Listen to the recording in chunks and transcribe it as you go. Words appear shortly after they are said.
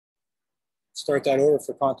start that over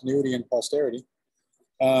for continuity and posterity.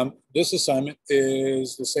 This assignment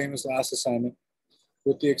is the same as last assignment,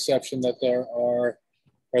 with the exception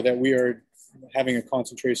that we are having a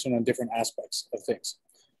concentration on different aspects of things.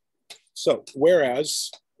 So,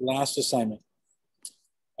 whereas last assignment,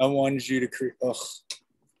 I wanted you to create,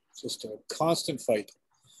 just a constant fight.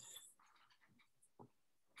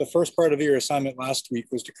 The first part of your assignment last week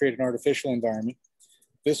was to create an artificial environment.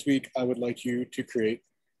 This week, I would like you to create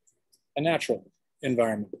a natural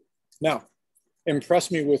environment. Now,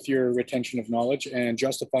 impress me with your retention of knowledge and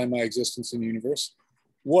justify my existence in the universe.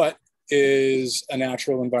 What is a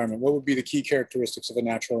natural environment? What would be the key characteristics of a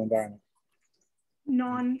natural environment?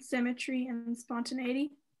 Non-symmetry and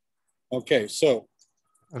spontaneity. Okay, so.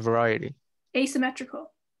 A variety.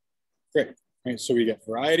 Asymmetrical. Great, right, so we get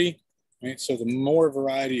variety, right? So the more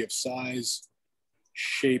variety of size,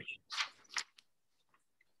 shape,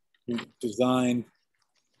 design,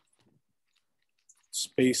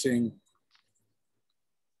 spacing,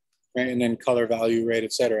 right, and then color value, right,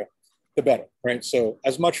 etc., the better, right? So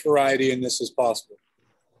as much variety in this as possible.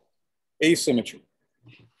 Asymmetry,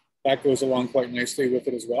 that goes along quite nicely with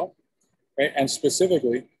it as well, right? And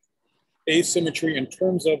specifically, asymmetry in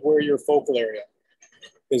terms of where your focal area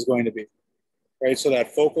is going to be, right? So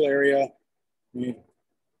that focal area,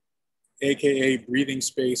 AKA breathing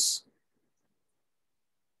space,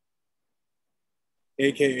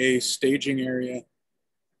 AKA staging area,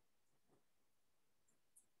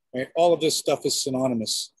 right? All of this stuff is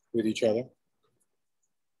synonymous with each other.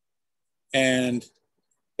 And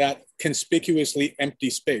that conspicuously empty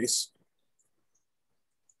space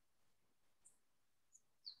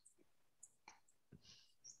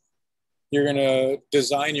you're going to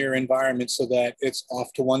design your environment so that it's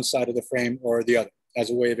off to one side of the frame or the other as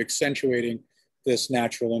a way of accentuating this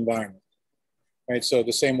natural environment, right? So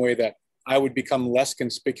the same way that I would become less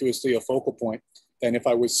conspicuously a focal point than if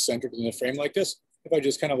I was centered in a frame like this. If I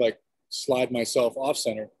just kind of like slide myself off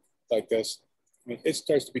center like this, I mean, it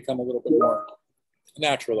starts to become a little bit more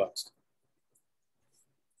naturalized.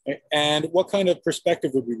 Okay. And what kind of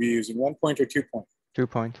perspective would we be using? 1 point or 2 point? 2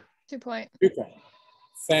 point. 2 point. 2 point.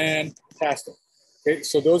 Fantastic. Okay,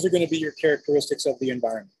 so those are going to be your characteristics of the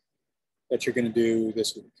environment that you're going to do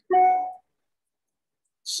this week.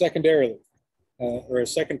 Secondarily, or a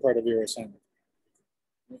second part of your assignment,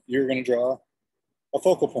 you're going to draw a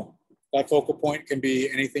focal point. That focal point can be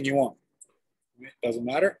anything you want. It doesn't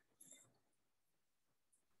matter.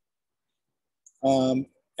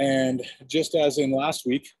 And just as in last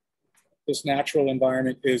week, this natural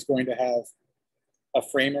environment is going to have a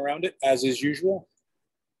frame around it, as is usual.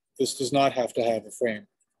 This does not have to have a frame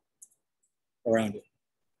around it.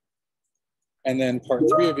 And then part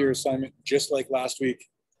 3 of your assignment, just like last week,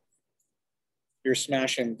 you're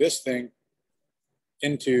smashing this thing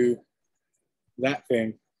into that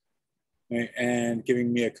thing, right, and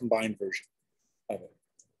giving me a combined version of it.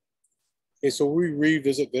 Okay, so we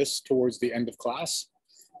revisit this towards the end of class,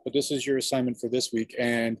 but this is your assignment for this week.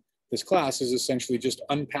 And this class is essentially just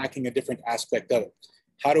unpacking a different aspect of it.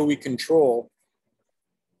 How do we control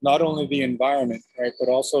not only the environment, right, but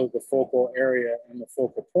also the focal area and the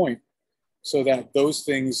focal point so that those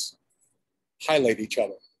things highlight each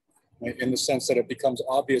other, right, in the sense that it becomes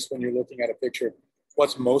obvious when you're looking at a picture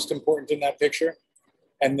what's most important in that picture,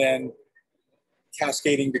 and then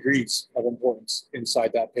cascading degrees of importance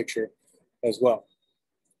inside that picture as well.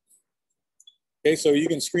 Okay, so you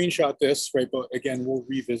can screenshot this, right, but again, we'll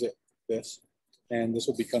revisit this, and this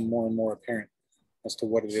will become more and more apparent as to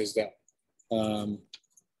what it is that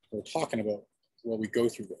we're talking about while we go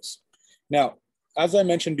through this. Now, as I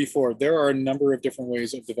mentioned before, there are a number of different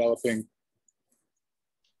ways of developing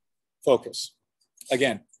focus.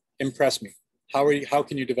 Again, impress me. How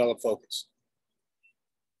can you develop focus?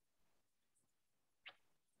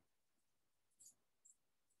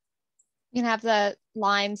 You can have the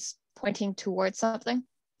lines pointing towards something.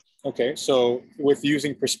 Okay, so with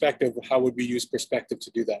using perspective, how would we use perspective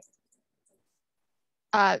to do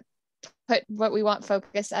that? Put what we want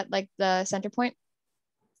focus at, like the center point.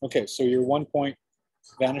 Okay, so your 1 point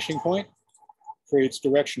vanishing point creates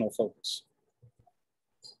directional focus.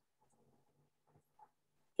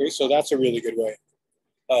 Okay, so that's a really good way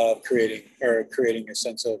of creating a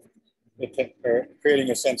sense of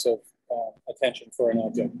attention for an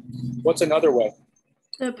object. What's another way?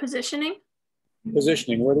 The positioning.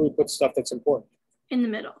 Positioning. Where do we put stuff that's important? In the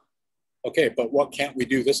middle. Okay, but what can't we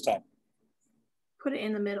do this time? Put it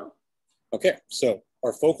in the middle. Okay, so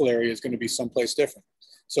our focal area is going to be someplace different.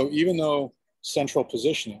 So even though central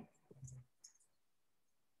positioning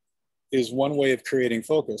is one way of creating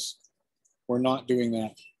focus, we're not doing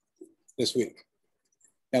that this week.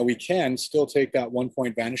 Now we can still take that 1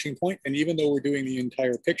 point vanishing point, and even though we're doing the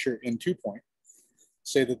entire picture in 2 point,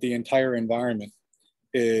 say that the entire environment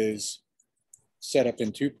is set up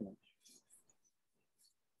in 2 point.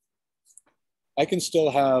 I can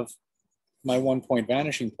still have my 1 point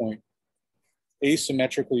vanishing point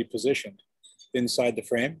asymmetrically positioned inside the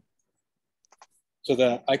frame so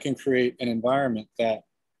that I can create an environment that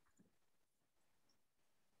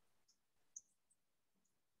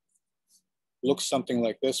looks something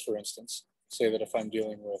like this, for instance. Say that if I'm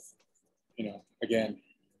dealing with, you know, again,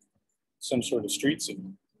 some sort of street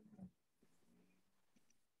scene.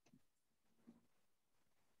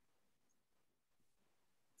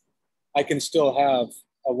 I can still have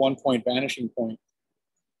a 1 point vanishing point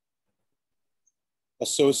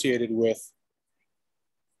associated with,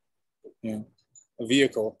 you know, a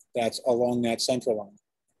vehicle that's along that center line.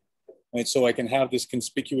 Right? So I can have this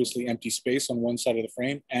conspicuously empty space on one side of the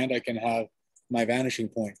frame, and I can have my vanishing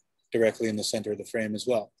point directly in the center of the frame as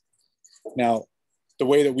well. Now, the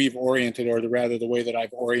way that we've oriented, or rather the way that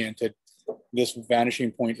I've oriented this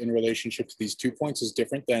vanishing point in relationship to these 2 points is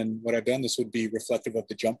different than what I've done. This would be reflective of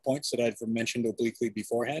the jump points that I've mentioned obliquely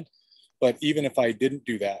beforehand. But even if I didn't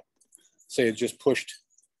do that, say it just pushed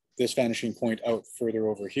this vanishing point out further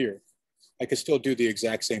over here, I could still do the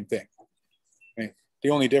exact same thing. Right? The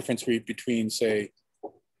only difference between, say,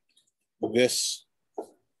 this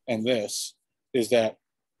and this is that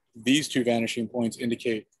these 2 vanishing points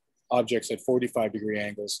indicate objects at 45-degree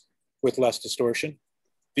angles with less distortion.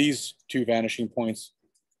 These 2 vanishing points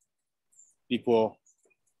equal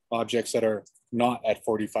objects that are not at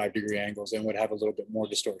 45-degree angles and would have a little bit more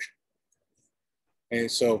distortion. Okay,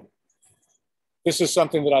 so this is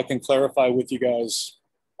something that I can clarify with you guys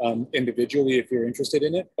individually if you're interested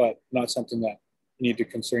in it, but not something that you need to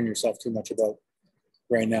concern yourself too much about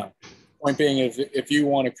right now. Point being, if you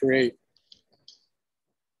want to create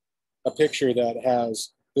a picture that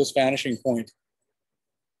has this vanishing point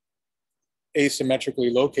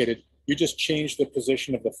asymmetrically located, you just change the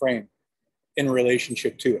position of the frame in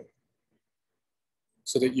relationship to it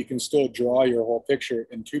so that you can still draw your whole picture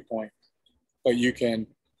in 2 point, but you can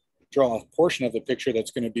draw a portion of the picture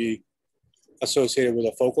that's going to be associated with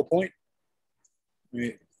a focal point,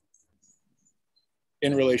 right,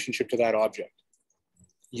 in relationship to that object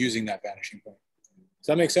using that vanishing point. Does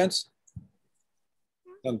that make sense?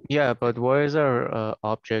 Yeah, but why is our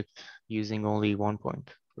object using only 1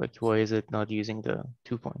 point? Like, why is it not using the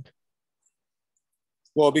 2 point?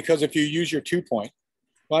 Well, because if you use your 2 point,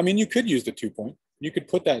 well, I mean, you could use the 2 point. You could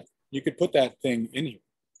put that thing in here.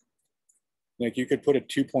 Like you could put a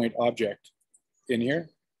 2 point object in here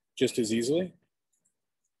just as easily.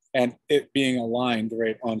 And it being aligned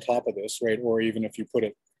right on top of this, right? Or even if you put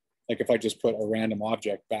it, like if I just put a random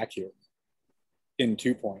object back here in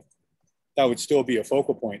 2 point, that would still be a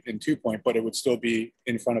focal point in 2 point, but it would still be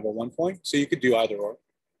in front of a 1 point. So you could do either or.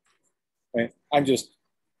 Right? I'm just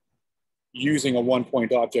using a 1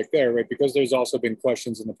 point object there, right? Because there's also been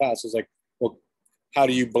questions in the past. It's like, well, how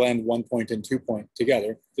do you blend 1 point and 2 point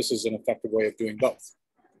together? This is an effective way of doing both.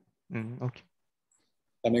 Okay.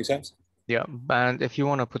 That makes sense? Yeah, and if you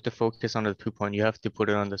want to put the focus on the 2 point, you have to put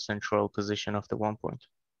it on the central position of the 1 point.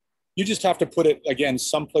 You just have to put it, again,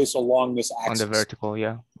 someplace along this axis. On the vertical,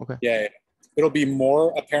 yeah, okay. Yeah. It'll be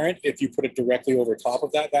more apparent if you put it directly over top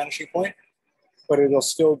of that vanishing point, but it'll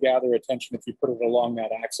still gather attention if you put it along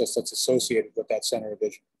that axis that's associated with that center of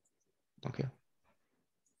vision. Okay.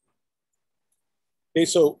 Okay,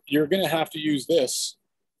 so you're going to have to use this,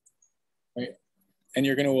 right? And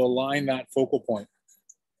you're going to align that focal point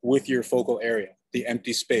with your focal area, the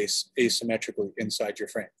empty space asymmetrically inside your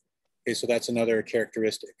frame. Okay, so that's another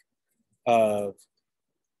characteristic of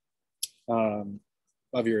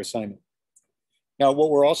your assignment. Now,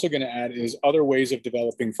 what we're also going to add is other ways of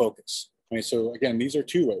developing focus. Okay, so again, these are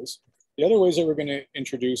 2 ways. The other ways that we're going to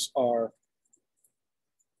introduce are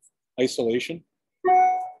isolation.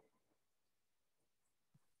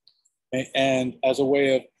 Okay, and as a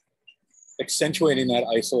way of accentuating that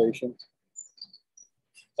isolation,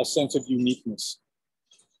 a sense of uniqueness.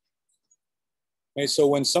 Okay, so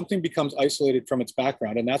when something becomes isolated from its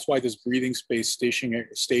background, and that's why this breathing space,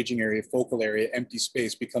 staging area, focal area, empty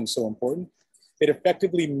space becomes so important, it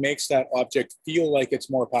effectively makes that object feel like it's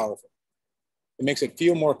more powerful. It makes it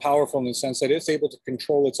feel more powerful in the sense that it's able to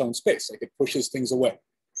control its own space, like it pushes things away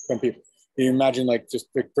from people. You imagine, like, just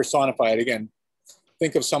to personify it again,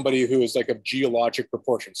 think of somebody who is like of geologic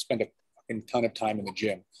proportions, spend a ton of time in the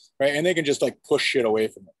gym, right? And they can just like push shit away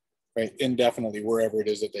from them, right? Indefinitely, wherever it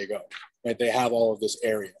is that they go, right? They have all of this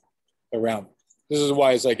area around them. This is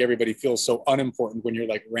why it's like everybody feels so unimportant when you're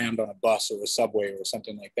like rammed on a bus or a subway or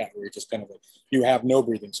something like that, where you're just kind of like, you have no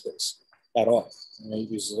breathing space at all. Right?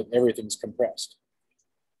 Like everything's compressed.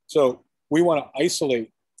 So we want to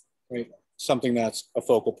isolate, right, something that's a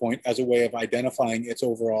focal point as a way of identifying its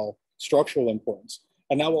overall structural importance.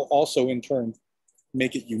 And that will also in turn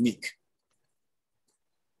make it unique.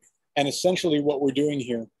 And essentially what we're doing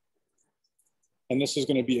here, and this is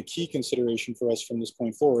going to be a key consideration for us from this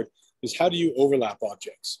point forward, is how do you overlap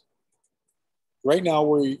objects? Right now,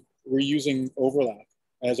 we're using overlap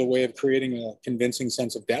as a way of creating a convincing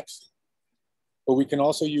sense of depth, but we can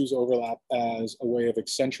also use overlap as a way of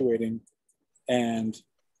accentuating and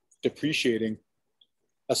depreciating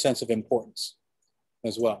a sense of importance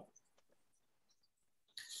as well.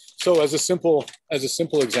 So as a simple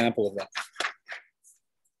example of that,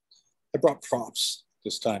 I brought props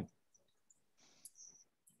this time.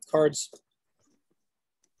 Cards,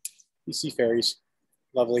 BC Fairies,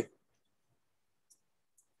 lovely.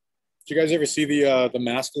 Did you guys ever see the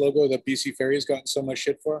mask logo that BC Fairies gotten so much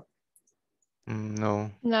shit for?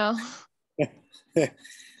 No. No.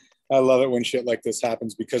 I love it when shit like this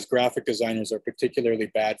happens because graphic designers are particularly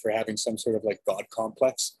bad for having some sort of like God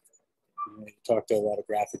complex. You talk to a lot of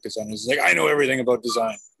graphic designers, it's like, I know everything about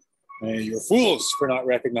design. You're fools for not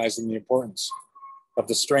recognizing the importance of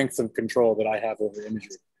the strength and control that I have over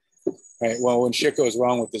imagery. Right. Well, when shit goes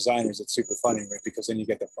wrong with designers, it's super funny, right? Because then you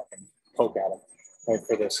get the fucking poke at them, right?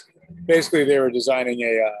 For this, basically, they were designing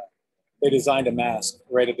they designed a mask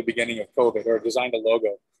right at the beginning of COVID, or designed a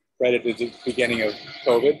logo right at the beginning of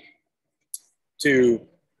COVID to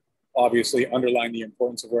obviously underline the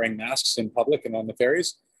importance of wearing masks in public and on the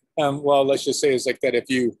ferries. Well, let's just say it's like that.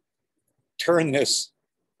 If you turn this,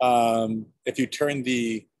 if you turn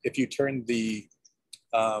the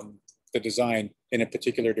design in a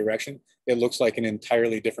particular direction, it looks like an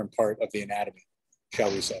entirely different part of the anatomy,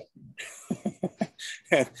 shall we say.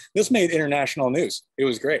 And this made international news. It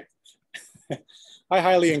was great. I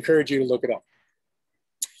highly encourage you to look it up.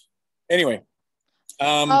 Anyway.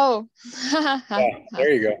 Oh. Yeah,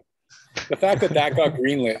 there you go. The fact that that got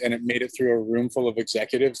greenlit and it made it through a room full of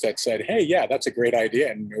executives that said, hey, yeah, that's a great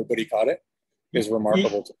idea, and nobody caught it is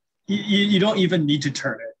remarkable. You don't even need to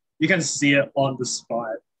turn it. You can see it on the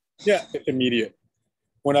spot. Yeah, it's immediate.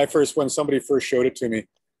 When somebody first showed it to me,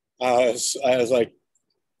 I was like,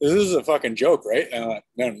 this is a fucking joke, right? And I'm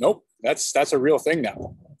like, nope, that's a real thing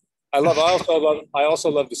now. I also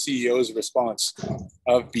love the CEO's response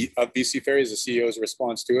of BC Ferries, the CEO's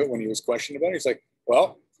response to it when he was questioned about it. He's like,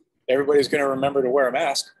 well, everybody's going to remember to wear a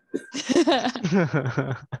mask.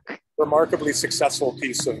 Remarkably successful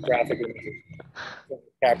piece of graphic imagery,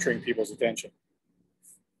 capturing people's attention.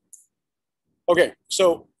 Okay,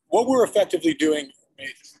 so what we're effectively doing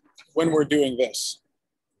when we're doing this,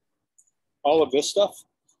 all of this stuff,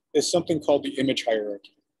 is something called the image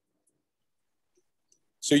hierarchy.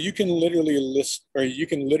 So you can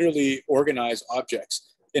literally organize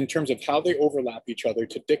objects in terms of how they overlap each other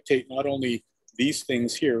to dictate not only these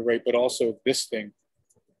things here, right, but also this thing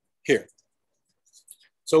here.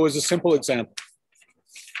 So as a simple example,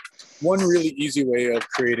 one really easy way of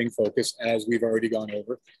creating focus, as we've already gone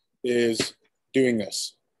over, is doing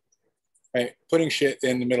this, right? Putting shit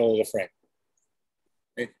in the middle of the frame.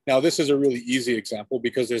 Right? Now, this is a really easy example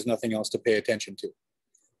because there's nothing else to pay attention to.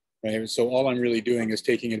 Right? So all I'm really doing is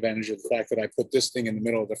taking advantage of the fact that I put this thing in the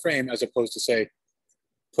middle of the frame as opposed to, say,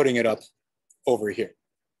 putting it up over here.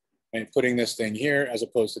 Right? Putting this thing here as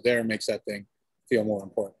opposed to there makes that thing feel more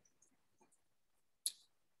important.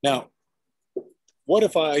 Now, what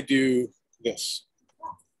if I do this?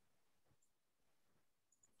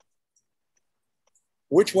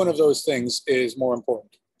 Which one of those things is more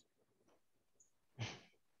important?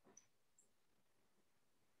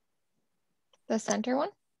 The center one?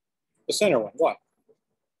 The center one. Why?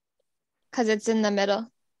 Because it's in the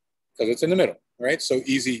middle. Because it's in the middle, right? So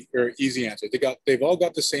easy answer. They've all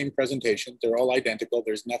got the same presentation. They're all identical.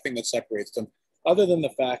 There's nothing that separates them other than the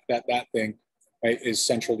fact that that thing, right, is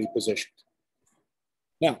centrally positioned.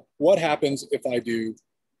 Now, what happens if I do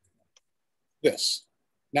this?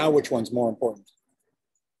 Now, which one's more important?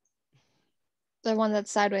 The one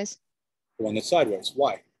that's sideways. The one that's sideways.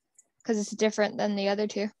 Why? Because it's different than the other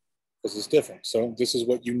two. Because it's different. So this is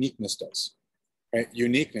what uniqueness does, right?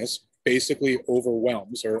 Uniqueness basically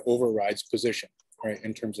overwhelms or overrides position, right,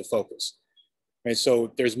 in terms of focus. Right?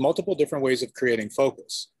 So there's multiple different ways of creating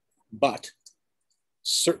focus, but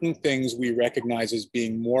certain things we recognize as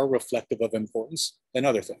being more reflective of importance than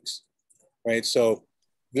other things, right? So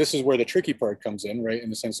this is where the tricky part comes in, right? In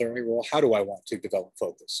the sense that, well, how do I want to develop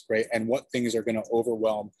focus, right? And what things are going to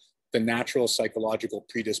overwhelm the natural psychological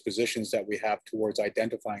predispositions that we have towards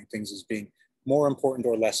identifying things as being more important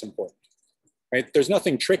or less important, right? There's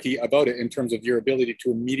nothing tricky about it in terms of your ability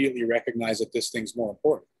to immediately recognize that this thing's more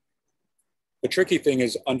important. The tricky thing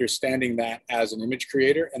is understanding that as an image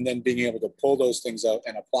creator and then being able to pull those things out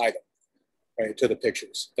and apply them, right, to the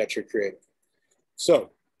pictures that you're creating.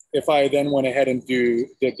 So if I then went ahead and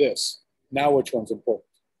did this, now which one's important?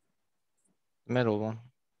 Middle one.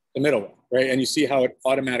 The middle one, right? And you see how it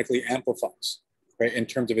automatically amplifies, right, in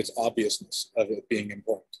terms of its obviousness of it being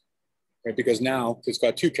important, right? Because now it's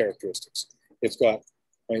got two characteristics. It's got,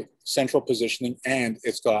 right, central positioning, and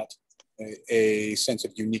it's got a sense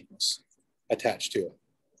of uniqueness attached to it.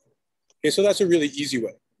 Okay, so that's a really easy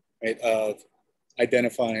way, right, of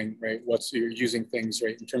identifying, right, you're using things,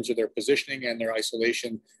 right, in terms of their positioning and their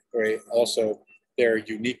isolation, right, also their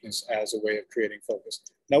uniqueness as a way of creating focus.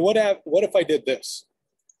 Now, what if I did this?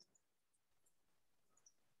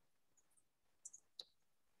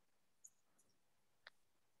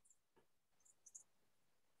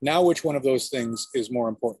 Now, which one of those things is more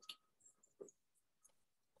important?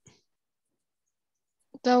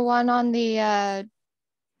 The one on the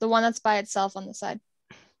one that's by itself on the side.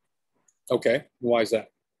 Okay, why is that?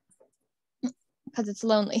 Because it's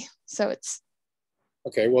lonely. So it's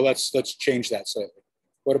Okay, well, let's change that slightly.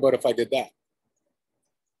 What about if I did that?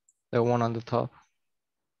 The one on the top.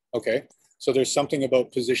 Okay, so there's something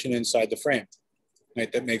about position inside the frame,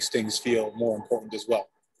 right, that makes things feel more important as well.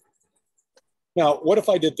 Now, what if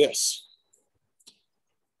I did this?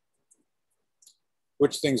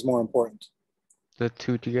 Which thing's more important? The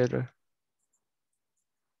two together.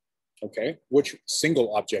 Okay, which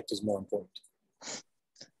single object is more important?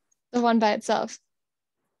 the one by itself.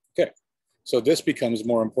 Okay, so this becomes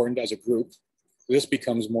more important as a group. This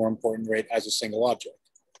becomes more important, right, as a single object,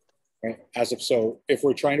 right? So if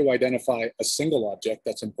we're trying to identify a single object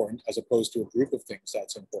that's important as opposed to a group of things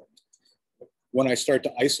that's important, when I start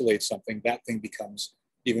to isolate something, that thing becomes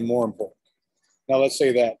even more important. Now let's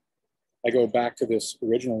say that I go back to this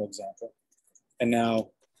original example, and now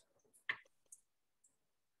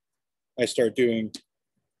I start doing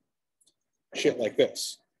shit like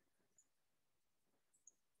this.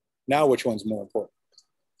 Now which one's more important?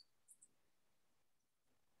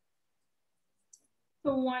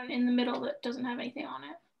 The one in the middle that doesn't have anything on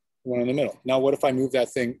it. One in the middle. Now what if I move that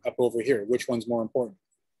thing up over here? Which one's more important?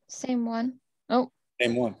 Same one. Oh.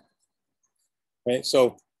 Same one. Right,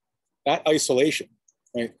 so that isolation,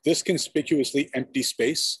 right, this conspicuously empty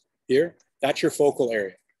space here, that's your focal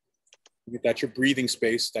area. That's your breathing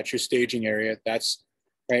space, that's your staging area, that's,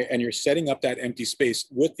 right, and you're setting up that empty space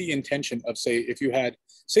with the intention of, say, if you had,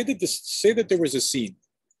 say that there was a scene,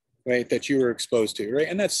 right, that you were exposed to, right,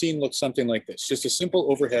 and that scene looks something like this, just a simple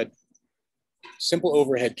overhead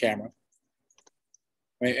camera,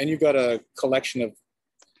 right, and you've got a collection of,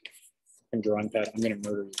 drawing pad, I'm gonna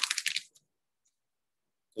murder you.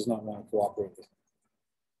 Does not want to cooperate with me.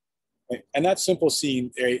 Right? And that simple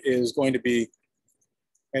scene is going to be,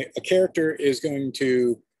 right, a character is going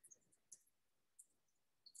to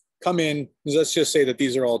come in, let's just say that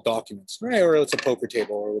these are all documents, right? Or it's a poker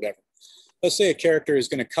table or whatever. Let's say a character is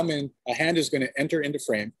going to come in, a hand is going to enter into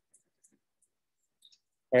frame,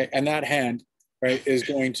 right? And that hand, right, is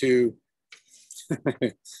going to,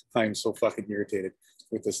 I'm so fucking irritated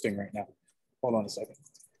with this thing right now. Hold on a second.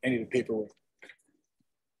 I need a paperwork.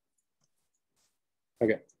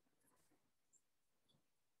 Okay.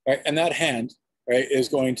 Right, and that hand, right, is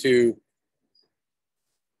going to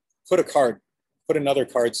put another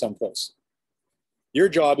card someplace. Your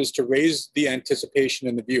job is to raise the anticipation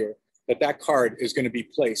in the viewer that that card is going to be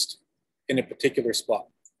placed in a particular spot.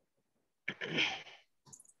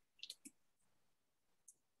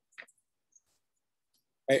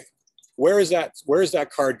 Right, where is that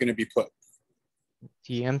card going to be put?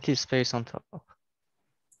 The empty space on top.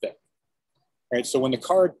 Yeah. Right, so when the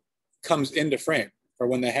card comes into frame, or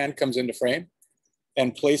when the hand comes into frame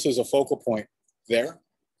and places a focal point there,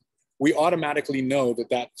 we automatically know that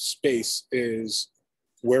that space is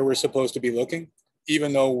where we're supposed to be looking,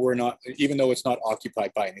 even though it's not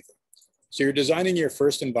occupied by anything. So you're designing your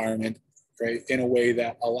first environment, right, in a way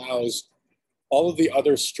that allows all of the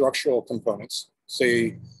other structural components,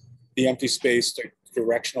 say the empty space, the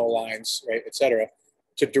directional lines, right, et cetera,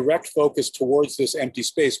 to direct focus towards this empty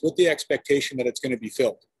space with the expectation that it's going to be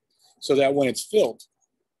filled. So that when it's filled,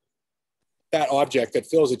 that object that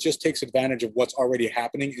fills it just takes advantage of what's already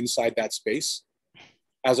happening inside that space,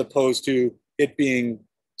 as opposed to it being,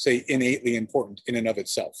 say, innately important in and of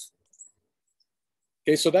itself.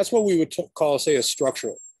 Okay, so that's what we would call, say, a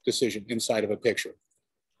structural decision inside of a picture,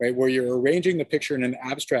 right? Where you're arranging the picture in an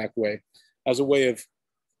abstract way as a way of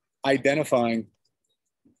identifying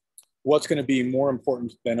what's going to be more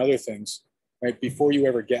important than other things, right, before you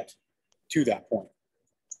ever get to that point.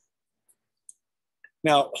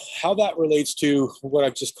 Now, how that relates to what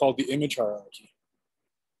I've just called the image hierarchy.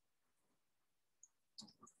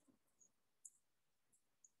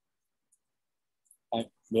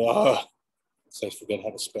 I forget how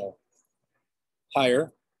to spell.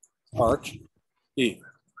 Hierarchy.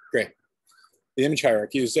 Great. The image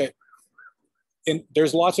hierarchy is that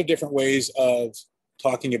there's lots of different ways of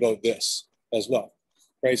talking about this as well,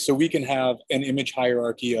 right? So we can have an image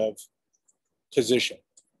hierarchy of position.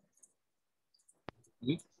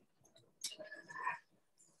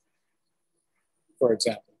 For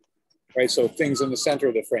example, right? So things in the center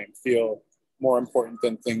of the frame feel more important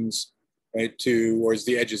than things, right, towards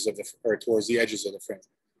the edges of the frame.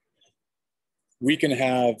 We can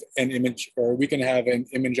have an image, or we can have an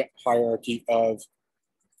image hierarchy of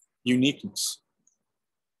uniqueness,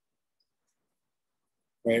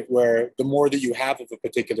 right? Where the more that you have of a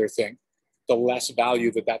particular thing, the less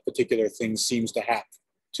value that that particular thing seems to have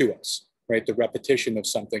to us, right? The repetition of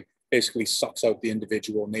something basically sucks out the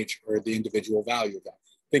individual nature or the individual value of that.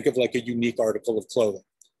 Think of like a unique article of clothing,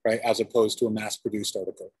 right? As opposed to a mass-produced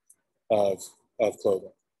article of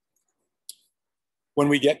clothing. When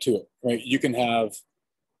we get to it, right, you can have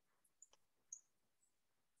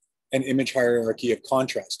an image hierarchy of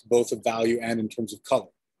contrast, both of value and in terms of color.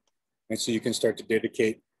 And so you can start to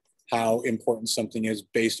dedicate how important something is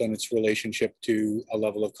based on its relationship to a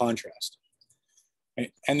level of contrast.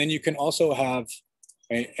 Right? And then you can also have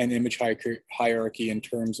an image hierarchy in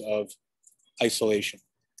terms of isolation.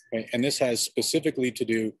 Right? And this has specifically to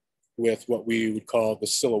do with what we would call the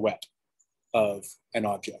silhouette of an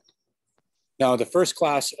object. Now, the first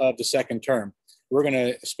class of the second term, we're going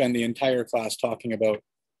to spend the entire class talking about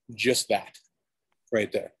just that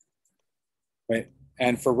right there. Right?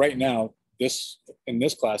 And for right now, in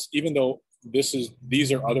this class, even though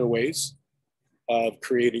these are other ways of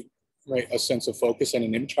creating, right, a sense of focus and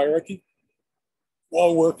an image hierarchy,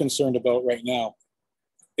 all we're concerned about right now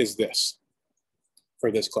is this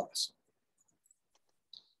for this class.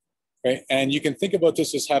 Right? And you can think about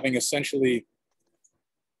this as having essentially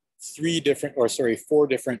four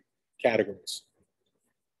different categories.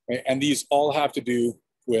 Right? And these all have to do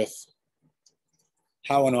with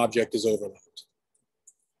how an object is overlapped.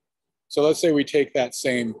 So let's say we take that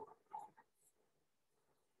same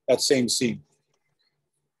scene.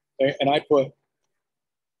 Okay? And I put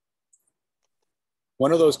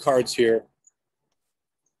one of those cards here,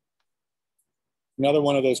 another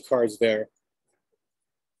one of those cards there.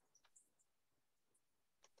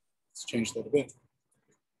 Let's change that a bit.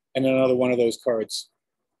 And another one of those cards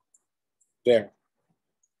there.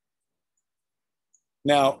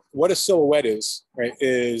 Now, what a silhouette is, right,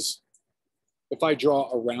 is if I draw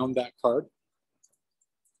around that card,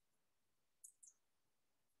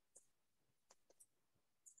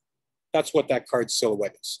 that's what that card's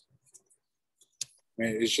silhouette is.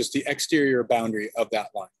 Right? It's just the exterior boundary of that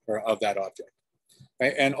line or of that object.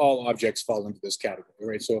 Right? And all objects fall into this category,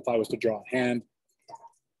 right? So if I was to draw a hand,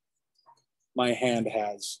 my hand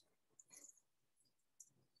has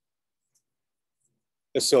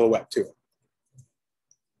a silhouette to it.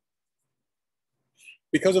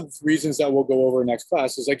 Because of reasons that we'll go over next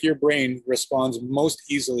class, is like your brain responds most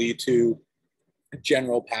easily to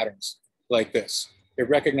general patterns like this. It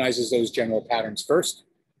recognizes those general patterns first,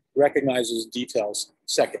 recognizes details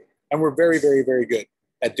second. And we're very, very, very good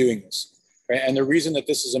at doing this. Right? And the reason that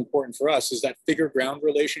this is important for us is that figure-ground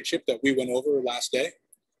relationship that we went over last day.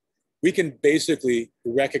 We can basically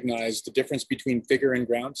recognize the difference between figure and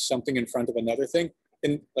ground, something in front of another thing,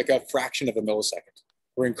 in like a fraction of a millisecond.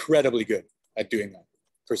 We're incredibly good at doing that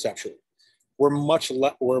perceptually. We're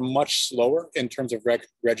much slower in terms of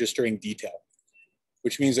registering detail,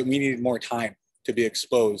 which means that we need more time to be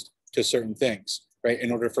exposed to certain things, right,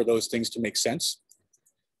 in order for those things to make sense.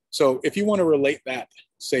 So if you want to relate that,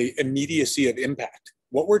 say, immediacy of impact,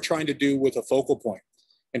 what we're trying to do with a focal point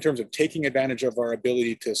in terms of taking advantage of our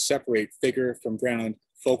ability to separate figure from ground,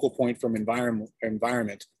 focal point from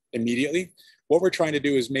environment immediately, what we're trying to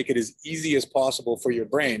do is make it as easy as possible for your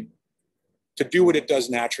brain to do what it does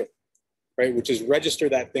naturally, right? Which is register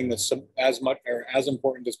that thing that's as much or as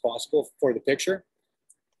important as possible for the picture,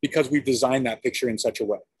 because we've designed that picture in such a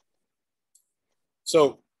way.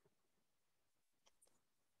 So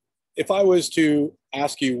if I was to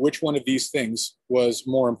ask you which one of these things was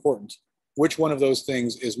more important, which one of those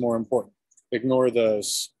things is more important? Ignore the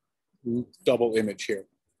double image here.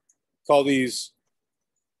 Call these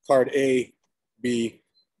card A, B,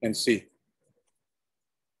 and C.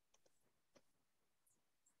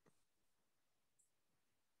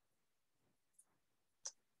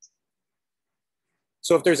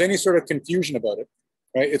 So if there's any sort of confusion about it,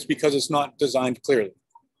 right, it's because it's not designed clearly.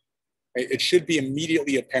 Right? It should be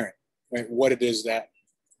immediately apparent, right, what it is that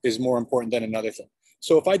is more important than another thing.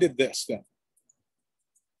 So if I did this then,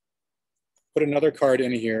 put another card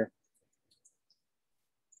in here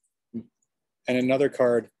and another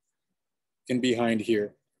card in behind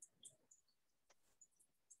here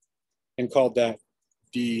and called that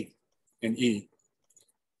D and E.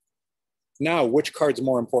 Now, which card's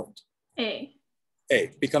more important? A. A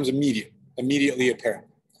becomes immediately apparent,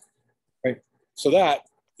 right? So that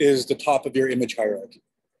is the top of your image hierarchy.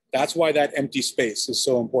 That's why that empty space is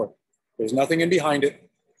so important. There's nothing in behind it.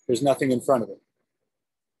 There's nothing in front of it,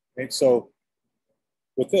 right? So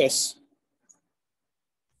with this,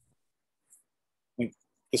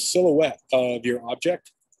 the silhouette of your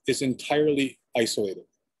object is entirely isolated.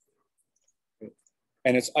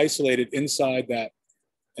 And it's isolated inside that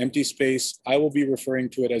empty space. I will be referring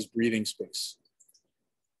to it as breathing space,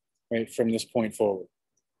 right, from this point forward.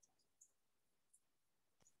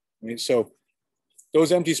 Right, so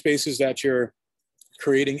those empty spaces that you're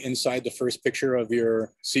creating inside the first picture of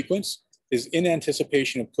your sequence is in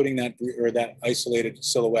anticipation of putting that isolated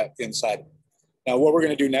silhouette inside it. Now, what we're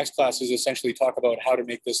going to do next class is essentially talk about how to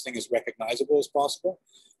make this thing as recognizable as possible.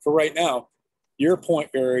 For right now,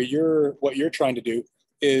 what you're trying to do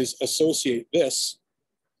is associate this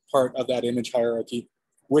part of that image hierarchy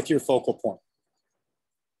with your focal point.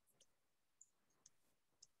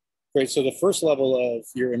 Great, so the first level of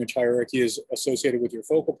your image hierarchy is associated with your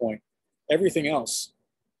focal point. Everything else,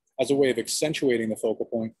 as a way of accentuating the focal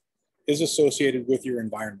point, is associated with your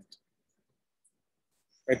environment.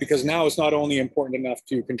 Right? Because now it's not only important enough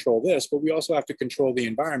to control this, but we also have to control the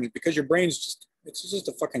environment because your brain's it's just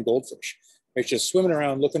a fucking goldfish. It's just swimming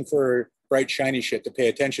around looking for bright, shiny shit to pay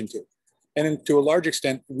attention to. And to a large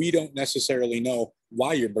extent, we don't necessarily know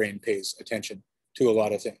why your brain pays attention to a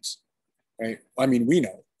lot of things, right? I mean, we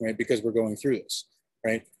know, right? Because we're going through this,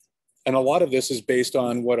 right? And a lot of this is based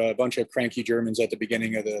on what a bunch of cranky Germans at the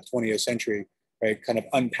beginning of the 20th century, right, kind of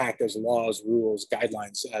unpacked as laws, rules,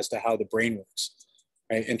 guidelines as to how the brain works.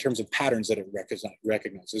 Right, in terms of patterns that it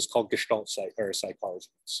recognizes. It's called Gestalt psychology,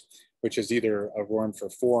 which is either a word for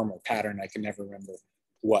form or pattern. I can never remember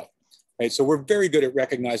what. Right, so we're very good at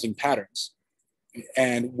recognizing patterns.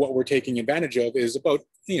 And what we're taking advantage of is about,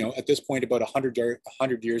 at this point, about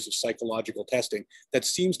 100 years of psychological testing that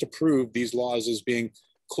seems to prove these laws as being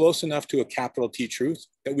close enough to a capital T truth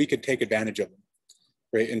that we could take advantage of them,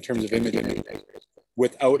 right, in terms of imaging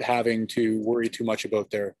without having to worry too much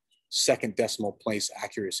about their second decimal place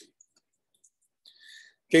accuracy.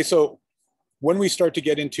 Okay, so when we start to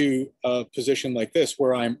get into a position like this,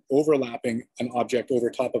 where I'm overlapping an object over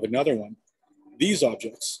top of another one, these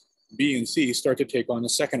objects, B and C, start to take on a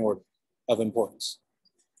second order of importance,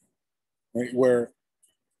 right? Where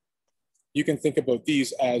you can think about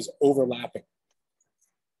these as overlapping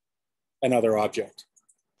another object.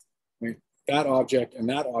 Right? That object and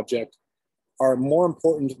that object are more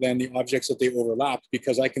important than the objects that they overlapped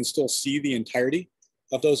because I can still see the entirety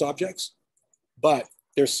of those objects, but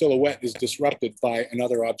their silhouette is disrupted by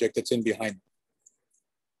another object that's in behind them.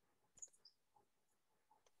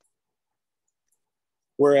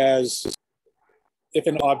 Whereas if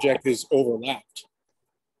an object is overlapped,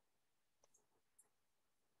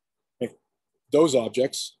 those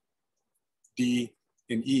objects, D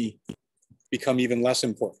and E, become even less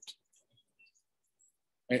important.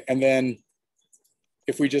 And then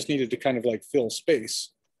if we just needed to kind of like fill space,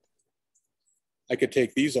 I could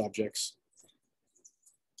take these objects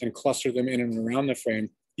and cluster them in and around the frame,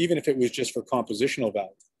 even if it was just for compositional value,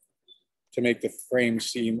 to make the frame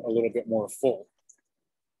seem a little bit more full.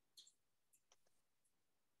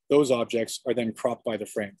 Those objects are then cropped by the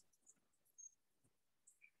frame.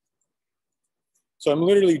 So I'm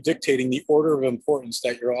literally dictating the order of importance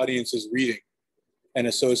that your audience is reading and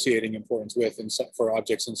associating importance with for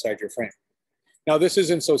objects inside your frame. Now, this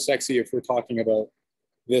isn't so sexy if we're talking about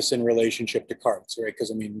this in relationship to cards, right? Because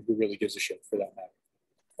I mean, who really gives a shit for that matter,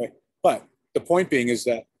 right? But the point being is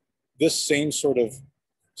that this same sort of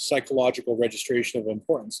psychological registration of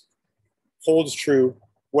importance holds true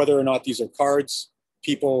whether or not these are cards,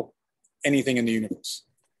 people, anything in the universe,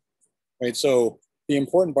 right? So the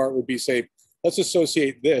important part would be, say, let's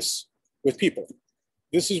associate this with people.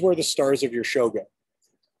 This is where the stars of your show go.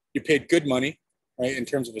 You paid good money, right, in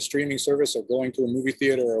terms of a streaming service or going to a movie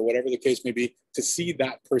theater or whatever the case may be, to see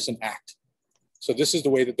that person act. So this is the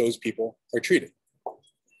way that those people are treated.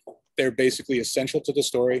 They're basically essential to the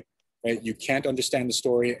story, right? You can't understand the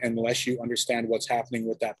story unless you understand what's happening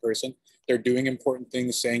with that person. They're doing important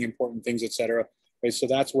things, saying important things, etc. Right? So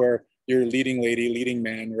that's where your leading lady, leading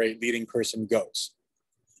man, right, leading person goes.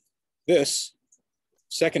 This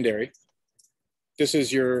secondary, this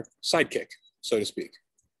is your sidekick, so to speak.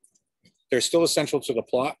 They're still essential to the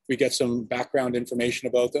plot. We get some background information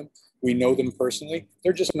about them. We know them personally.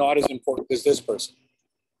 They're just not as important as this person.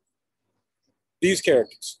 These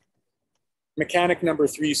characters. Mechanic number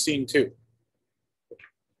 3, scene 2.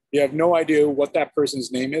 You have no idea what that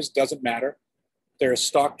person's name is, doesn't matter. They're a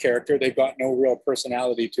stock character. They've got no real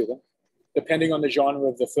personality to them. Depending on the genre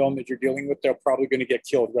of the film that you're dealing with, they're probably going to get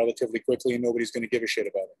killed relatively quickly and nobody's going to give a shit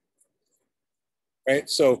about it. Right?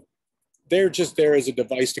 So they're just there as a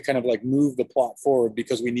device to kind of like move the plot forward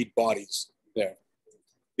because we need bodies there.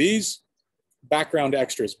 These background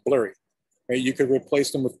extras, blurry, right? You could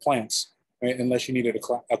replace them with plants, right? Unless you needed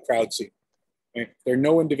a crowd scene. Right? They're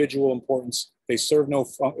no individual importance. They serve no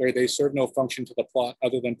function to the plot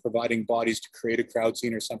other than providing bodies to create a crowd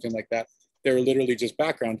scene or something like that. They're literally just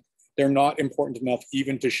background. They're not important enough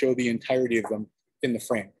even to show the entirety of them in the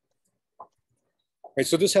frame. Right,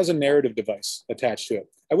 so this has a narrative device attached to it.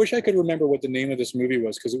 I wish I could remember what the name of this movie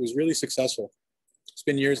was because it was really successful. It's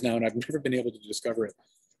been years now and I've never been able to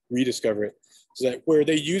rediscover it. So that where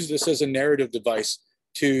they use this as a narrative device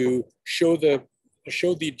to show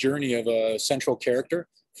the journey of a central character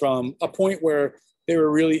from a point where they were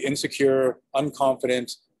really insecure,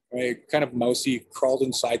 unconfident, right, kind of mousy, crawled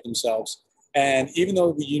inside themselves. And even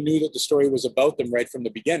though you knew that the story was about them right from the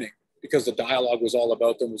beginning, because the dialogue was all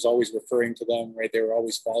about them, was always referring to them, right? They were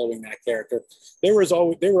always following that character. They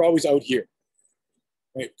were always out here,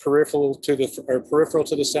 right? Peripheral to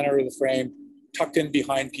the center of the frame, tucked in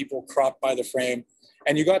behind people, cropped by the frame.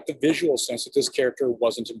 And you got the visual sense that this character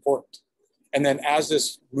wasn't important. And then as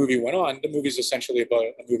this movie went on, the movie is essentially a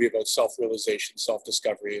movie about self-realization,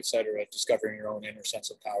 self-discovery, et cetera, discovering your own inner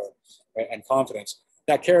sense of power, right, and confidence.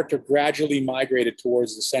 That character gradually migrated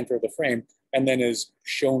towards the center of the frame and then is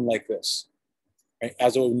shown like this, right,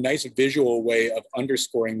 as a nice visual way of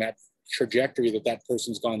underscoring that trajectory that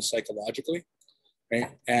person's gone psychologically, right,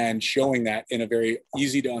 and showing that in a very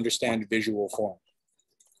easy to understand visual form.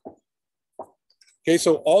 Okay,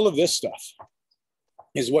 so all of this stuff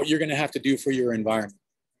is what you're going to have to do for your environment.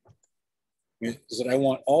 Is that I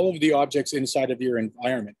want all of the objects inside of your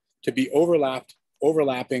environment to be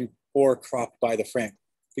overlapping, or cropped by the frame,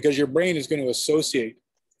 because your brain is going to associate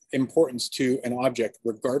importance to an object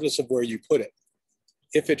regardless of where you put it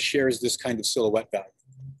if it shares this kind of silhouette value.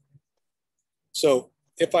 So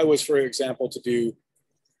if I was, for example, to do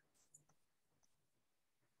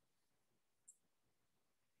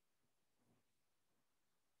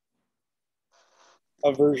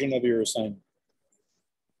a version of your assignment,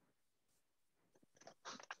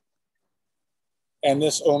 and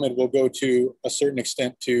this OMID will go to a certain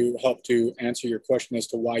extent to help to answer your question as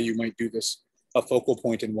to why you might do this a focal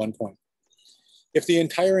point in 1 point. If the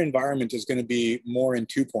entire environment is going to be more in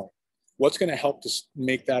 2 point, what's going to help to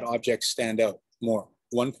make that object stand out more,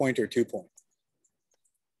 1 point or 2 point?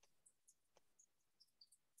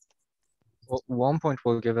 Well, 1 point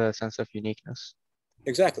will give a sense of uniqueness.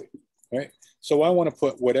 Exactly, right? So I want to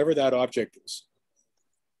put whatever that object is,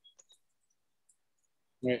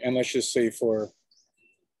 right? And let's just say for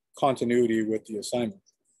continuity with the assignment,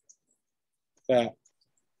 that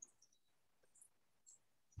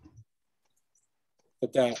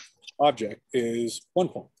object is 1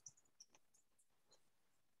 point.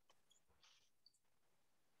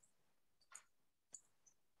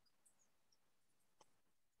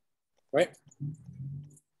 Right?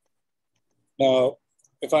 Now,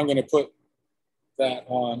 if I'm going to put that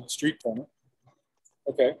on a street corner,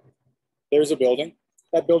 okay, there's a building.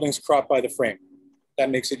 That building's cropped by the frame. That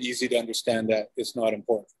makes it easy to understand that it's not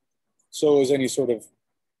important. So is any sort of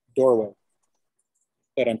doorway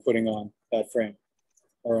that I'm putting on that frame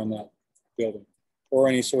or on that building, or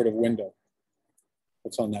any sort of window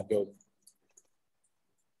that's on that building.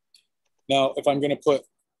 Now, if I'm going to put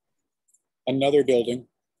another building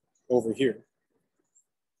over here,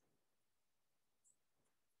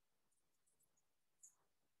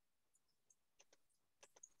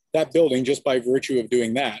 that building, just by virtue of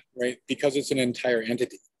doing that, right, because it's an entire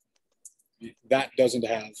entity, that doesn't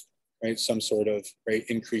have, right, some sort of, right,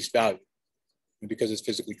 increased value because it's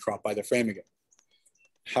physically cropped by the frame again.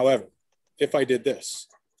 However, if I did this,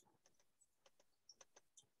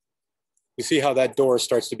 you see how that door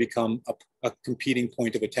starts to become a competing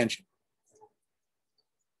point of attention,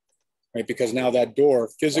 right? Because now that door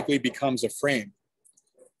physically becomes a frame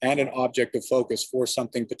and an object of focus for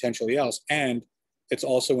something potentially else, and it's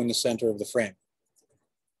also in the center of the frame.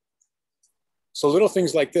 So little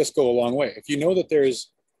things like this go a long way. If you know that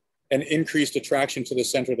there's an increased attraction to the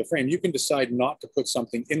center of the frame, you can decide not to put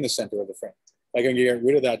something in the center of the frame. Like I'm going to get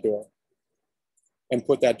rid of that door, and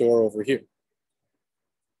put that door over here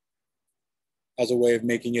as a way of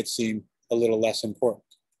making it seem a little less important.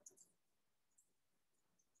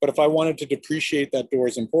 But if I wanted to depreciate that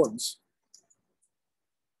door's importance,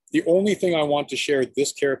 the only thing I want to share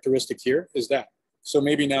this characteristic here is that. So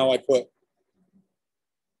maybe now I put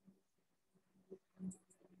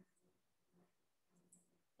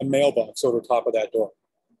a mailbox over top of that door,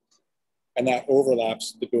 and that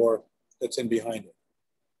overlaps the door that's in behind it.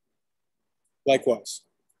 Likewise,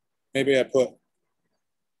 maybe I put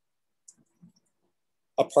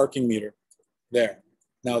a parking meter there.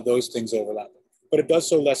 Now those things overlap. But it does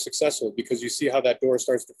so less successfully because you see how that door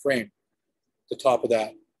starts to frame the top of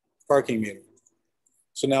that parking meter.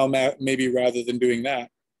 So now maybe rather than doing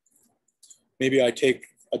that, maybe I take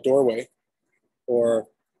a doorway or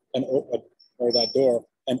that door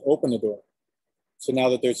and open the door. So now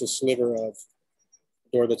that there's a sliver of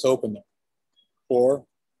door that's open there. Or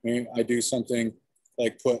maybe I do something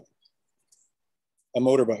like put a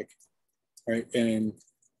motorbike right in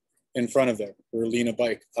front of there, or lean a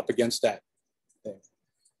bike up against that thing.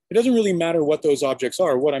 It doesn't really matter what those objects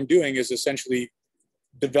are. What I'm doing is essentially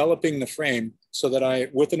developing the frame so that I,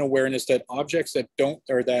 with an awareness that objects that don't,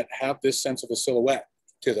 or that have this sense of a silhouette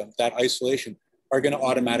to them, that isolation, are going to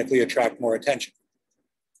automatically attract more attention.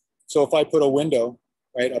 So if I put a window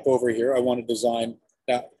right up over here, I want to design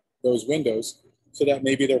those windows so that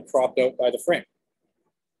maybe they're propped out by the frame.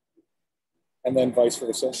 And then vice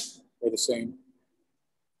versa, or the same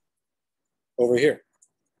over here.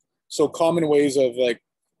 So common ways of like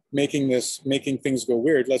making things go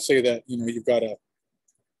weird. Let's say that, you know, you've got a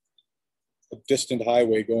distant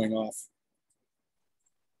highway going off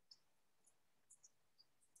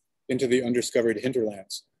into the undiscovered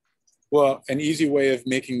hinterlands. Well, an easy way of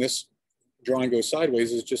making this drawing go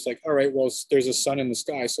sideways is just like, all right, well, there's a sun in the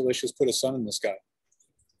sky, so let's just put a sun in the sky.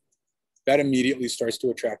 That immediately starts to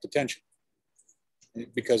attract attention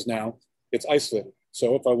because now it's isolated.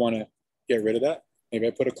 So if I want to get rid of that, maybe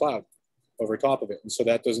I put a cloud over top of it. And so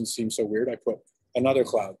that doesn't seem so weird. I put another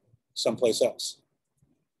cloud someplace else.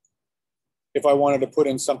 If I wanted to put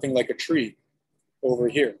in something like a tree over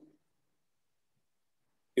here,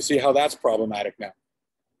 you see how that's problematic now,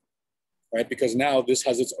 right? Because now this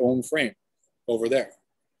has its own frame over there,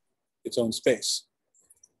 its own space.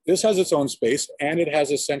 This has its own space and it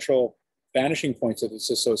has a central vanishing point that it's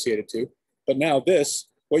associated to. But now this,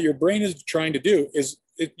 what your brain is trying to do is,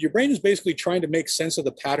 your brain is basically trying to make sense of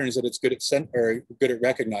the patterns that it's good at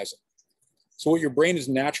recognizing. So what your brain is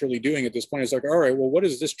naturally doing at this point is like, all right, well, what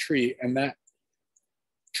does this tree and that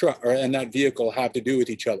truck and that vehicle have to do with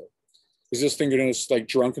each other? Is this thing going to just like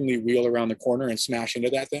drunkenly wheel around the corner and smash into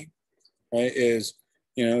that thing? Right? Is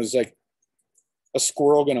like a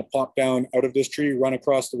squirrel going to pop down out of this tree, run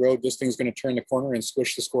across the road? This thing's going to turn the corner and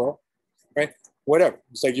squish the squirrel, right? Whatever.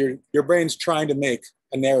 It's like your brain's trying to make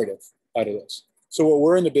a narrative out of this. So what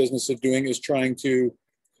we're in the business of doing is trying to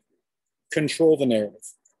control the narrative.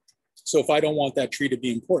 So if I don't want that tree to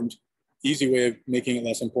be important, easy way of making it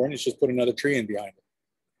less important is just put another tree in behind it,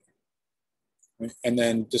 right? And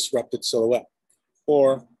then disrupt its silhouette,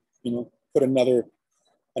 or put another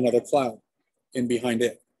cloud in behind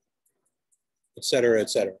it, et cetera, et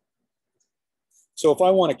cetera. So if I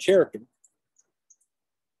want a character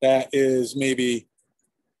that is maybe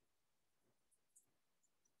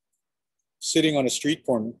sitting on a street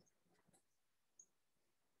corner,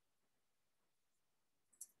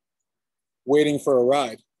 waiting for a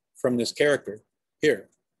ride from this character here,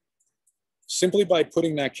 simply by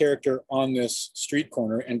putting that character on this street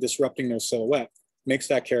corner and disrupting their silhouette makes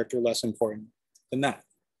that character less important than that.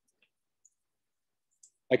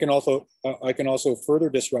 I can also further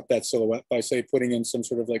disrupt that silhouette by, say, putting in some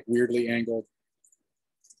sort of like weirdly angled,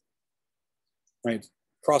 right,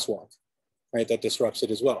 crosswalk, right, that disrupts it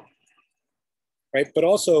as well, right? But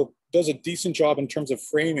also does a decent job in terms of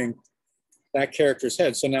framing that character's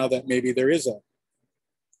head. So now that maybe there is a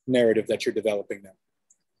narrative that you're developing now.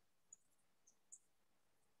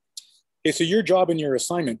 Okay, so your job in your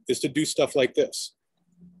assignment is to do stuff like this.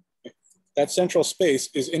 That central space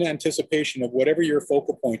is in anticipation of whatever your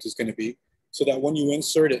focal point is going to be, so that when you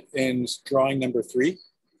insert it in drawing number 3,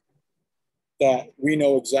 that we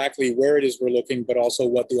know exactly where it is we're looking, but also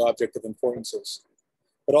what the object of importance is.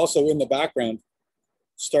 But also in the background,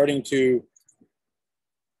 starting to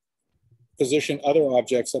position other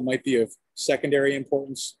objects that might be of secondary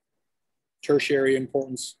importance, tertiary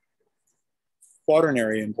importance,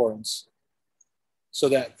 quaternary importance, so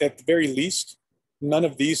that at the very least, none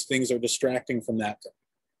of these things are distracting from that thing.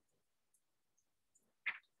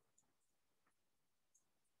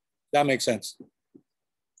 That makes sense.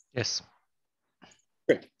 Yes.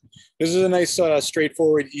 Great. This is a nice,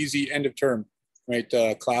 straightforward, easy end of term, right,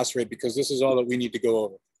 class, right, because this is all that we need to go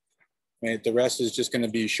over. Right? The rest is just going to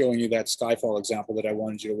be showing you that Skyfall example that I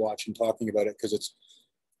wanted you to watch and talking about it, because it's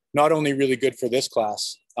not only really good for this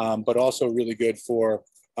class, but also really good for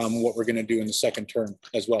what we're going to do in the second term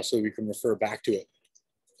as well, so we can refer back to it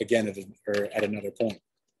again at another point.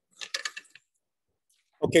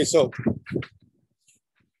 Okay, so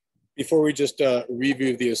before we just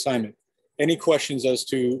review the assignment, any questions as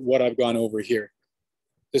to what I've gone over here?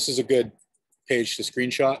 This is a good page to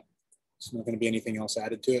screenshot. There's not going to be anything else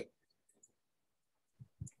added to it.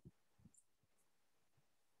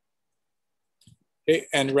 Okay,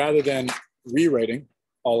 and rather than rewriting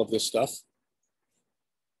all of this stuff,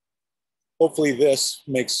 hopefully this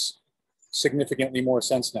makes significantly more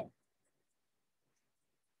sense now.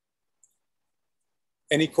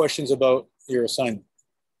 Any questions about your assignment?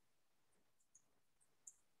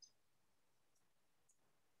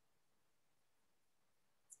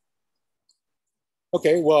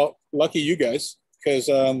 Okay, well, lucky you guys, because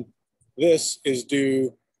this is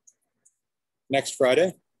due next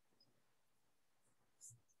Friday,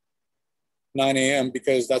 9 a.m.,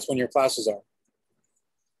 because that's when your classes are,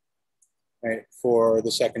 right, for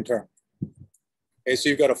the second term. Okay, so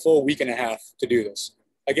you've got a full week and a half to do this.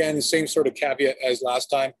 Again, the same sort of caveat as last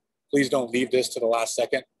time. Please don't leave this to the last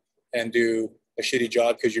second and do a shitty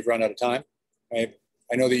job because you've run out of time, right?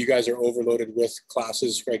 I know that you guys are overloaded with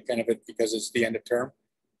classes, right, kind of because it's the end of term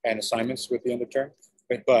and assignments with the end of term,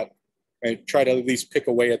 but right, try to at least pick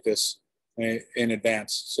away at this, right, in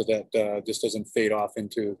advance, so that this doesn't fade off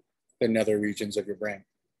into the nether regions of your brain.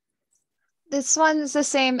 This one is the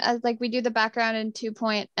same as, like, we do the background in 2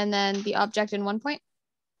 point and then the object in 1 point,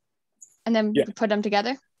 and then Yeah. we put them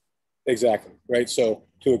together. Exactly, right? So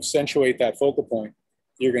to accentuate that focal point,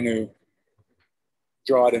 you're going to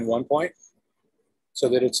draw it in 1 point so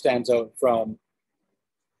that it stands out from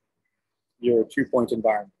your 2 point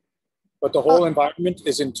environment. But the whole environment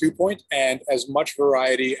is in 2 point, and as much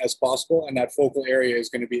variety as possible, and that focal area is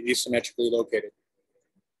going to be asymmetrically located.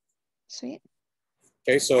 Sweet.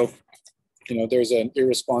 Okay, so, you know, there's an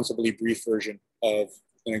irresponsibly brief version of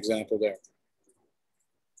an example there.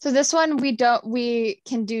 So this one, we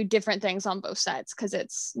can do different things on both sides because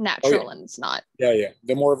it's natural and it's not. Yeah.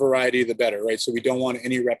 The more variety, the better, right? So we don't want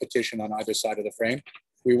any repetition on either side of the frame.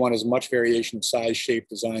 We want as much variation of size, shape,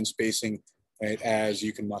 design, spacing, right, as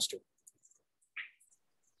you can muster.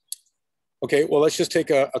 Okay, well, let's just take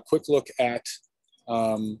a quick look at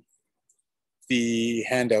the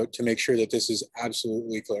handout to make sure that this is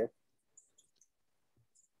absolutely clear.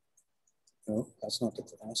 No, that's not the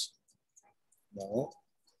class. No.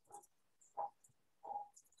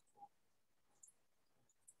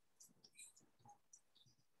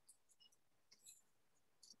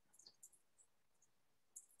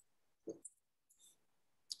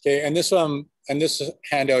 Okay, and this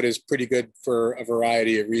handout is pretty good for a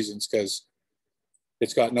variety of reasons, because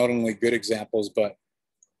it's got not only good examples, but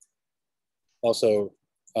also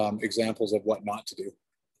examples of what not to do.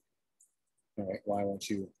 All right, why won't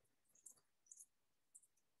you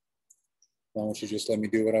just let me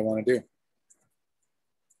do what I want to do?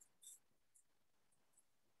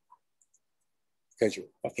 Because you're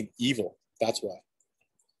fucking evil, that's why.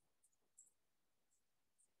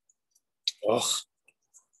 Ugh.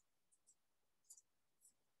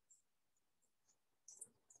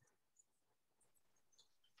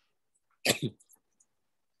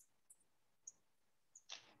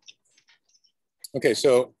 Okay,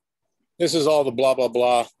 so this is all the blah, blah,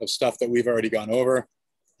 blah of stuff that we've already gone over,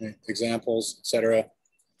 right? Examples, etc.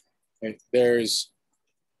 Right? There's,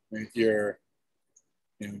 right, your,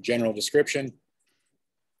 general description,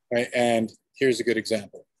 right? And here's a good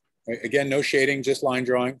example. Right? Again, no shading, just line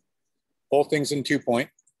drawing. Whole thing's in 2 point.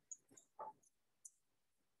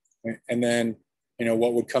 Right? And then,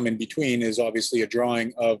 what would come in between is obviously a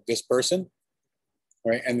drawing of this person,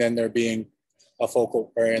 right? And then there being a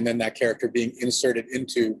focal, and then that character being inserted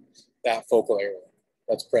into that focal area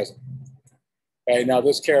that's present. Right, now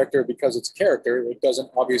this character, because it's a character, it doesn't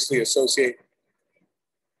obviously associate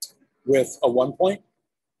with a 1 point.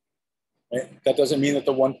 Right? That doesn't mean that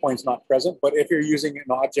the 1 point's not present, but if you're using an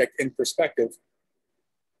object in perspective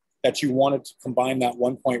that you wanted to combine that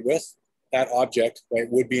 1 point with, that object, right,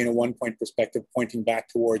 would be in a 1 point perspective pointing back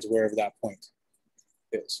towards wherever that point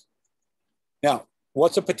is. Now,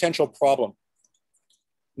 what's a potential problem?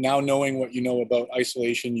 Now knowing what you know about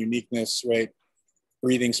isolation, uniqueness, right,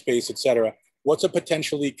 breathing space, etc., what's a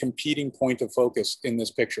potentially competing point of focus in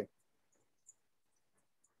this picture?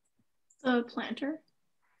 The planter.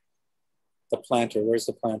 The planter, where's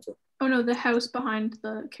the planter? Oh no, the house behind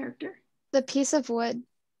the character. The piece of wood.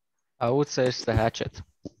 I would say it's the hatchet.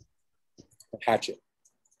 Hatchet.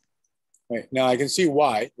 Right. Now I can see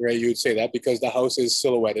why, right? You would say that because the house is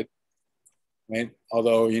silhouetted, right?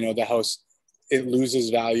 Although, you know, the house, it loses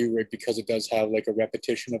value, right? Because it does have like a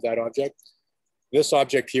repetition of that object. This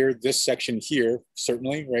object here, this section here,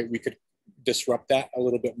 certainly, right? We could disrupt that a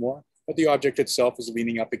little bit more, but the object itself is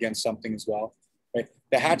leaning up against something as well, right?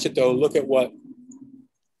 The hatchet though, look at what,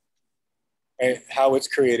 right, how it's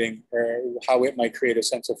creating or how it might create a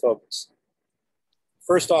sense of focus.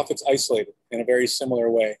 First off, it's isolated in a very similar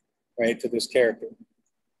way, right, to this character.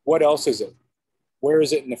 What else is it? Where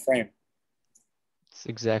is it in the frame? It's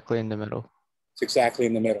exactly in the middle. It's exactly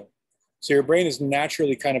in the middle. So your brain is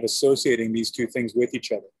naturally kind of associating these two things with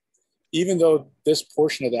each other. Even though this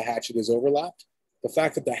portion of the hatchet is overlapped, the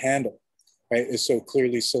fact that the handle, right, is so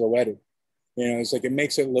clearly silhouetted, you know, it's like it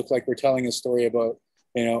makes it look like we're telling a story about,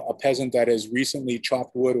 you know, a peasant that has recently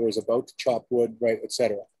chopped wood or is about to chop wood, right,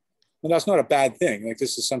 etc. And that's not a bad thing. Like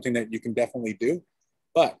this is something that you can definitely do.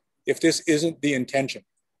 But if this isn't the intention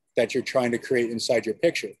that you're trying to create inside your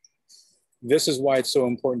picture, this is why it's so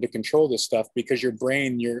important to control this stuff, because your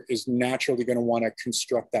brain is naturally going to want to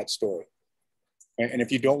construct that story. Right? And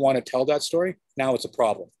if you don't want to tell that story, now it's a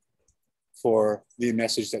problem for the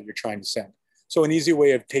message that you're trying to send. So an easy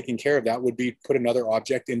way of taking care of that would be put another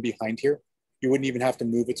object in behind here. You wouldn't even have to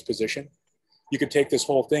move its position. You could take this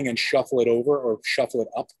whole thing and shuffle it over or shuffle it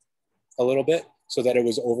up a little bit so that it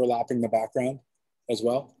was overlapping the background as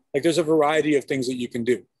well. Like there's a variety of things that you can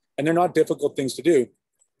do, and they're not difficult things to do,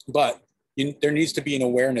 but there needs to be an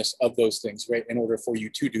awareness of those things, right, in order for you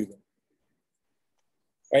to do them.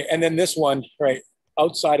 Right, and then this one, right,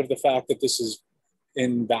 outside of the fact that this is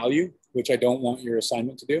in value, which I don't want your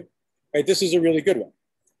assignment to do, right, this is a really good one.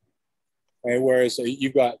 Right, whereas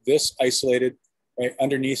you've got this isolated, right,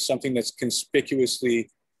 underneath something that's conspicuously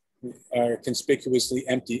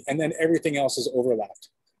empty, and then everything else is overlapped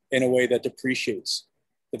in a way that depreciates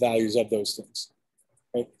the values of those things.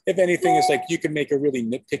 Right? If anything, it's like you can make a really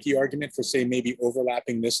nitpicky argument for, say, maybe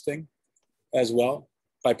overlapping this thing as well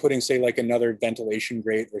by putting, say, like another ventilation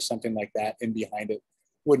grate or something like that in behind it.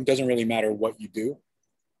 Doesn't really matter what you do,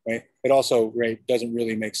 right? It also, right, doesn't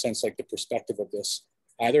really make sense, like the perspective of this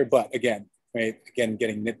either. But again, right, getting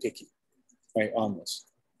nitpicky, right, on this.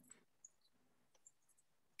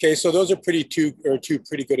 Okay, so those are two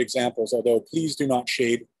pretty good examples, although please do not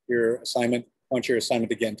shade your assignment. I want your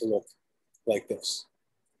assignment again to look like this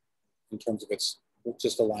in terms of it's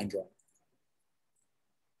just a line drawing.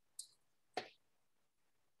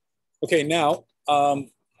 Okay, now, I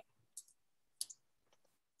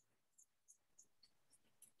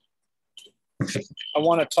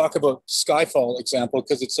want to talk about Skyfall example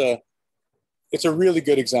because it's a really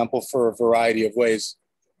good example for a variety of ways.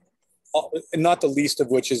 And not the least of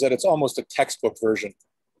which is that it's almost a textbook version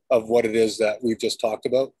of what it is that we've just talked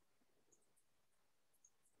about.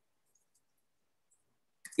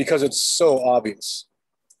 Because it's so obvious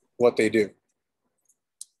what they do.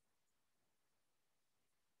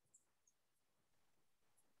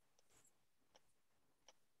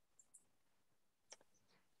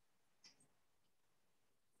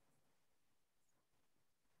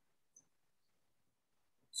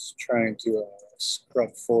 Just trying to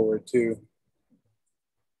scrub forward too.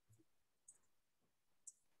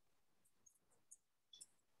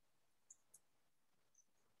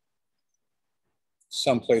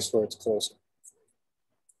 Someplace where it's closer.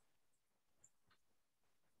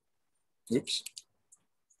 Oops.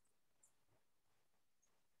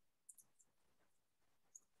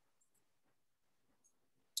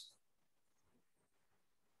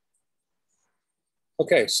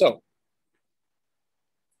 Okay, so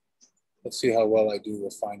let's see how well I do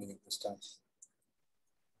with finding it this time.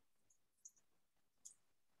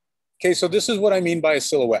 Okay, so this is what I mean by a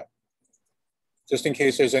silhouette, just in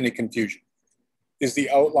case there's any confusion, is the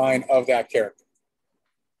outline of that character.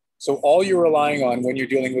 So all you're relying on when you're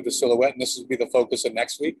dealing with a silhouette, and this will be the focus of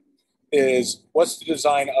next week, is what's the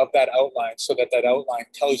design of that outline so that that outline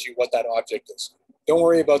tells you what that object is. Don't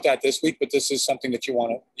worry about that this week, but this is something that you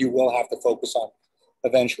will have to focus on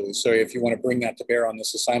eventually. So if you want to bring that to bear on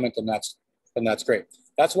this assignment, then that's great.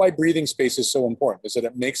 That's why breathing space is so important, is that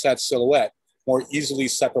it makes that silhouette more easily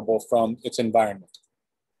separable from its environment.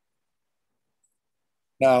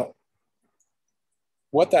 Now,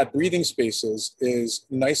 what that breathing space is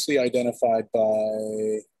nicely identified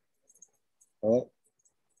by,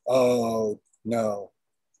 oh no.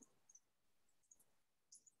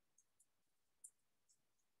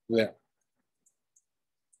 There.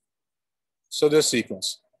 So this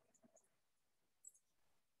sequence.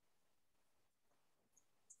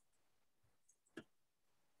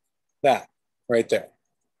 That right there.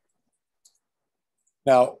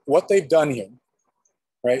 Now, what they've done here,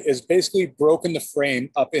 right, is basically broken the frame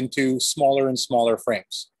up into smaller and smaller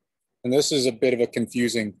frames. And this is a bit of a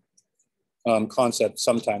confusing concept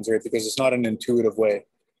sometimes, right, because it's not an intuitive way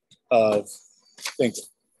of thinking.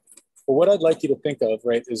 But what I'd like you to think of,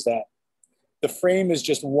 right, is that the frame is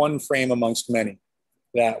just one frame amongst many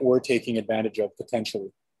that we're taking advantage of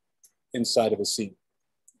potentially inside of a scene,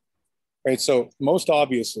 right? So most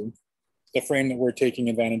obviously, the frame that we're taking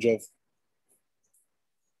advantage of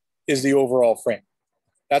is the overall frame.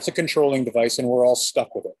 That's a controlling device and we're all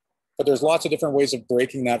stuck with it. But there's lots of different ways of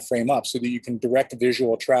breaking that frame up so that you can direct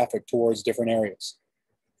visual traffic towards different areas.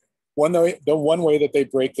 The one way that they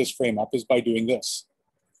break this frame up is by doing this,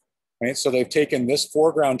 right? So they've taken this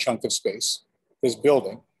foreground chunk of space, this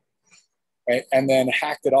building, right, and then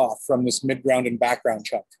hacked it off from this midground and background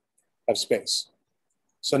chunk of space.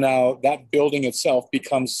 So now that building itself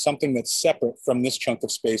becomes something that's separate from this chunk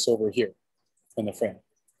of space over here in the frame.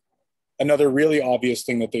 Another really obvious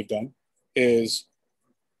thing that they've done is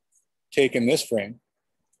taken this frame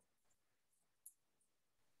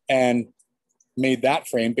and made that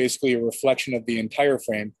frame basically a reflection of the entire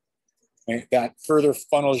frame, right, that further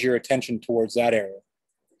funnels your attention towards that area.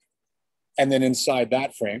 And then inside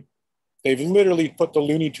that frame, they've literally put the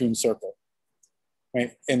Looney Tunes circle,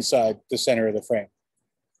 right, inside the center of the frame,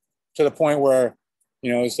 to the point where,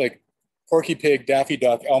 you know, it's like Porky Pig, Daffy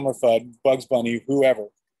Duck, Elmer Fudd, Bugs Bunny, whoever,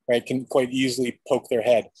 right, can quite easily poke their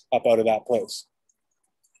head up out of that place.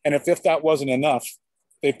 And if that wasn't enough,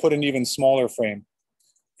 they put an even smaller frame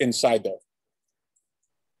inside there.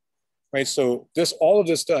 Right, so all of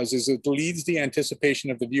this does is it leads the anticipation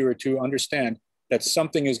of the viewer to understand that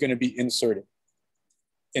something is going to be inserted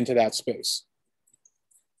into that space.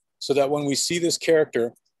 So that when we see this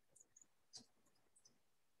character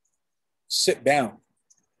sit down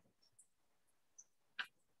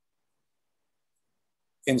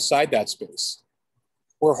inside that space,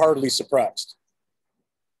 we're hardly surprised,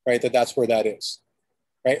 right, that that's where that is,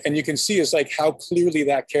 right? And you can see it's like how clearly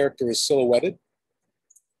that character is silhouetted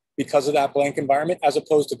because of that blank environment, as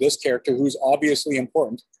opposed to this character who's obviously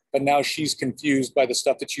important, but now she's confused by the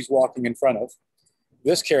stuff that she's walking in front of.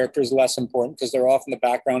 This character is less important because they're off in the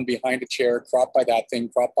background behind a chair, cropped by that thing,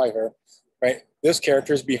 cropped by her, right? This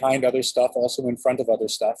character is behind other stuff, also in front of other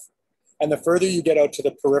stuff. And the further you get out to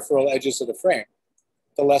the peripheral edges of the frame,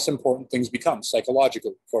 the less important things become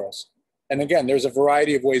psychologically for us. And again, there's a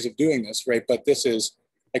variety of ways of doing this, right? But this is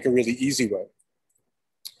like a really easy way.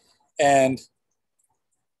 And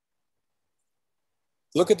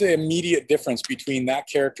look at the immediate difference between that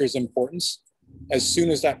character's importance as soon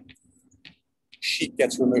as that sheet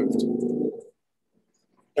gets removed.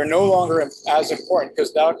 They're no longer as important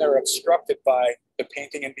because now they're obstructed by the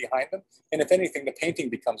painting in behind them. And if anything, the painting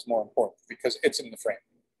becomes more important because it's in the frame.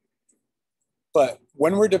 But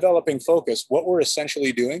when we're developing focus, what we're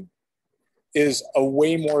essentially doing is a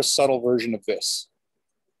way more subtle version of this.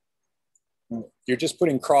 You're just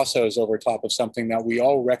putting crosshairs over top of something that we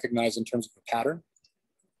all recognize in terms of the pattern.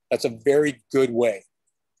 That's a very good way,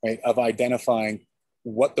 right, of identifying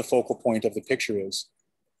what the focal point of the picture is.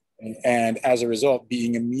 And as a result,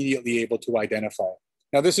 being immediately able to identify it.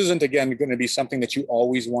 Now, this isn't, again, going to be something that you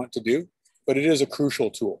always want to do, but it is a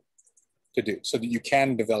crucial tool to do so that you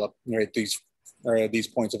can develop, right, these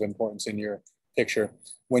points of importance in your picture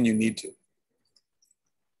when you need to.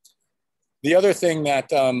 The other thing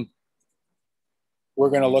that we're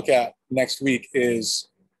going to look at next week is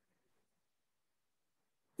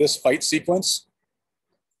this fight sequence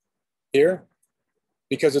here,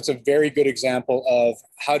 because it's a very good example of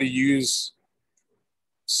how to use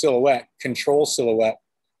silhouette, control silhouette,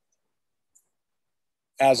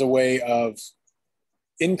 as a way of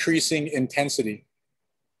increasing intensity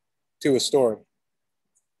to a story.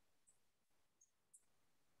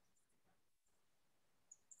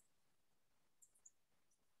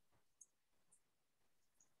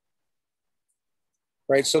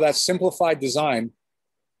 Right, so that simplified design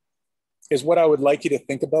is what I would like you to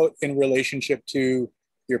think about in relationship to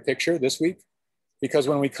your picture this week. Because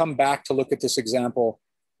when we come back to look at this example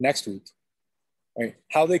next week, right,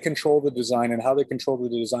 how they control the design and how they control the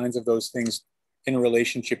designs of those things in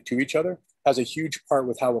relationship to each other has a huge part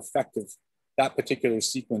with how effective that particular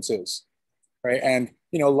sequence is, right? And,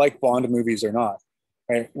 you know, like Bond movies or not,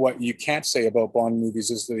 right? What you can't say about Bond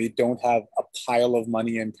movies is that they don't have a pile of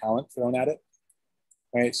money and talent thrown at it.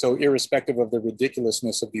 Right? So irrespective of the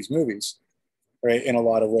ridiculousness of these movies, right, in a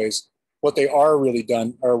lot of ways, what they are really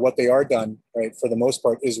done, or what they are done, right, for the most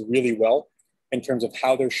part, is really well in terms of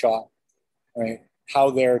how they're shot, right, how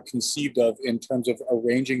they're conceived of in terms of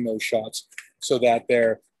arranging those shots so that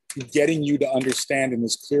they're getting you to understand in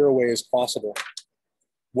as clear a way as possible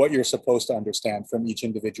what you're supposed to understand from each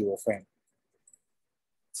individual frame.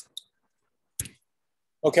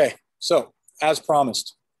 Okay, so as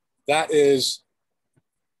promised, that is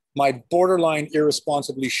my borderline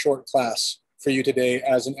irresponsibly short class for you today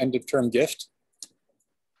as an end of term gift.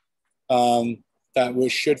 That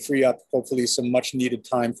should free up hopefully some much needed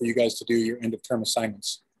time for you guys to do your end of term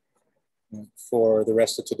assignments for the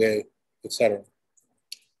rest of today, etc.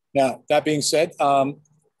 Now, that being said,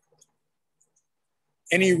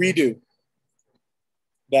 any redo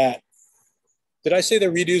that, did I say the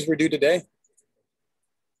redos were due today?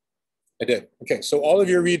 I did. Okay, so all of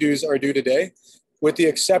your redos are due today, with the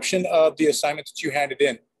exception of the assignment that you handed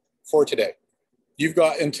in for today. You've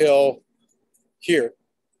got until here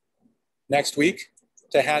next week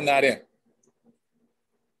to hand that in.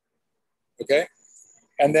 Okay,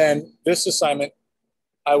 and then this assignment,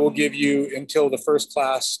 I will give you until the first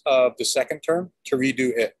class of the second term to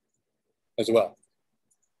redo it as well.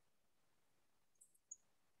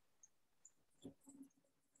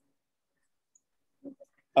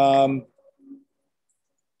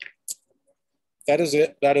 That is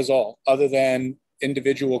it. That is all, other than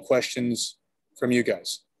individual questions from you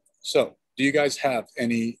guys. So do you guys have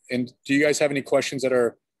any questions that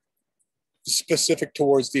are specific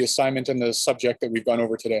towards the assignment and the subject that we've gone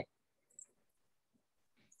over today?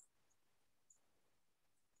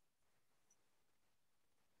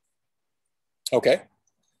 Okay.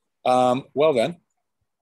 Well then,